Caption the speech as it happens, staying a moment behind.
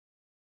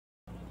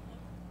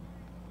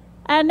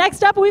And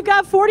next up, we've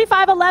got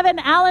 4511.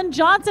 Alan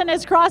Johnson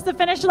has crossed the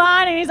finish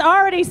line, and he's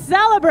already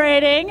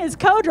celebrating. His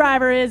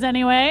co-driver is,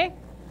 anyway.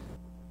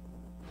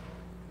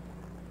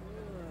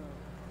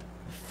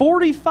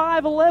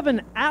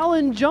 4511.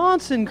 Alan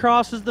Johnson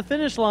crosses the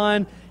finish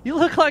line. You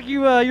look like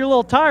you're a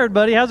little tired,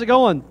 buddy. How's it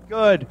going?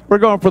 Good. We're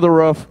going for the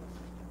roof.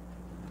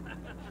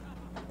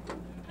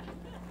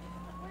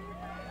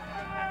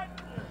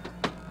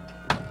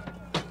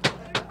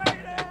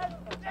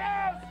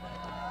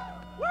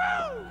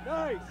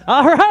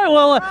 All right.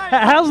 Well,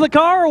 how's the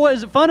car?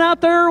 Was it fun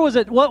out there?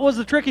 What was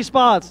the tricky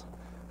spots?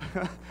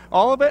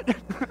 All of it?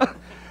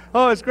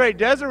 Oh, it's great.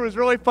 Desert was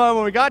really fun.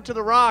 When we got to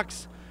the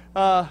rocks,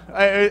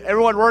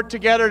 everyone worked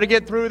together to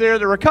get through there.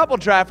 There were a couple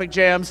traffic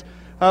jams,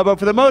 but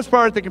for the most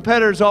part, the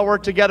competitors all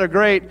worked together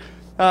great.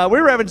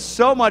 We were having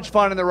so much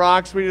fun in the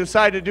rocks, we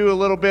decided to do a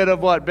little bit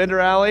of what, Bender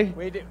Alley?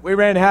 We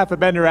ran half of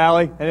Bender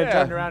Alley and then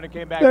turned around and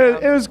came back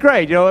down. It was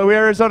great. You know, we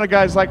Arizona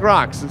guys like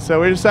rocks, and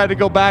so we decided to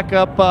go back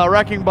up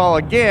Wrecking Ball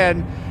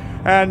again,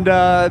 and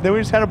then we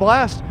just had a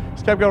blast.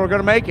 Just kept going, we're going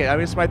to make it. I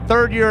mean, it's my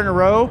third year in a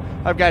row.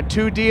 I've got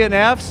 2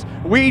 DNFs.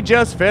 We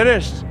just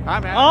finished.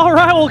 I'm happy. All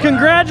right, well,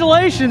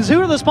 congratulations.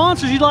 Who are the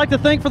sponsors you'd like to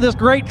thank for this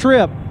great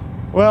trip?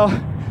 Well,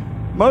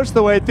 most of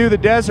the way through the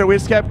desert, we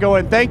just kept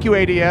going, thank you,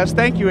 ADS,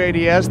 thank you,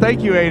 ADS,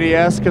 thank you,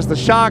 ADS, because the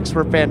shocks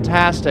were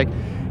fantastic.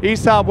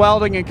 ESAB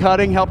Welding and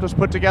Cutting helped us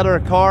put together a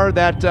car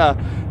that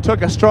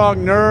took a strong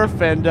nerf,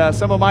 and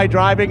some of my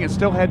driving and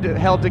still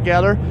held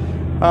together.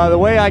 The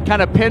way I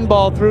kind of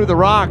pinball through the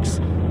rocks,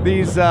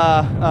 these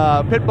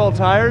pit bull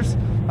tires,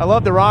 I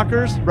love the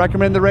rockers,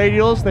 recommend the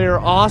radials, they are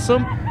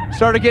awesome.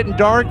 Started getting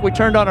dark, we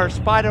turned on our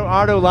Spider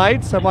Auto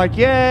lights. I'm like,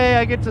 yay,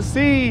 I get to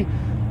see.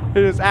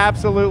 It is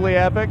absolutely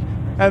epic.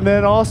 And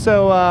then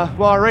also,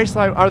 well, our race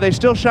line, are they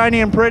still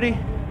shiny and pretty?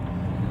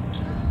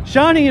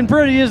 Shiny and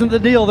pretty isn't the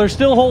deal. They're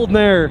still holding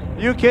air.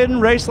 You kidding?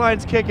 Race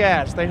lines kick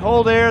ass. They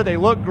hold air, they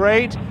look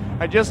great.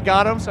 I just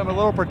got them, so I'm a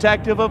little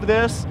protective of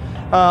this.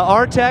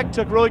 Our tech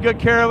took really good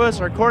care of us,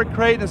 our cork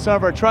crate and some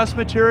of our truss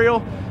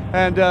material.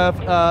 And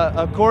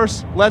of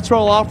course,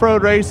 LetzRoll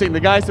Off-Road Racing, the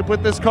guys that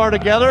put this car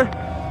together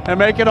and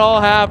make it all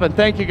happen.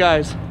 Thank you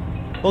guys.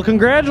 Well,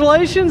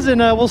 congratulations,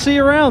 and we'll see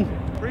you around.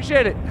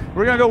 Appreciate it.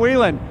 We're gonna go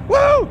wheeling.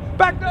 Woo!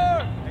 Back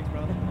door! Thanks,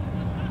 brother.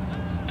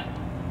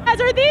 Guys,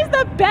 are these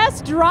the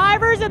best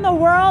drivers in the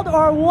world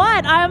or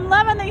what? I'm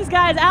loving these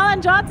guys.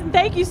 Alan Johnson,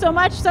 thank you so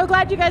much. So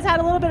glad you guys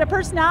had a little bit of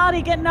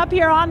personality getting up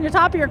here on your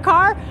top of your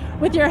car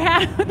with your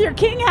hat, with your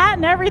king hat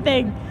and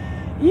everything.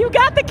 You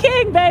got the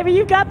king, baby.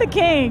 You got the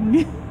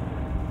king.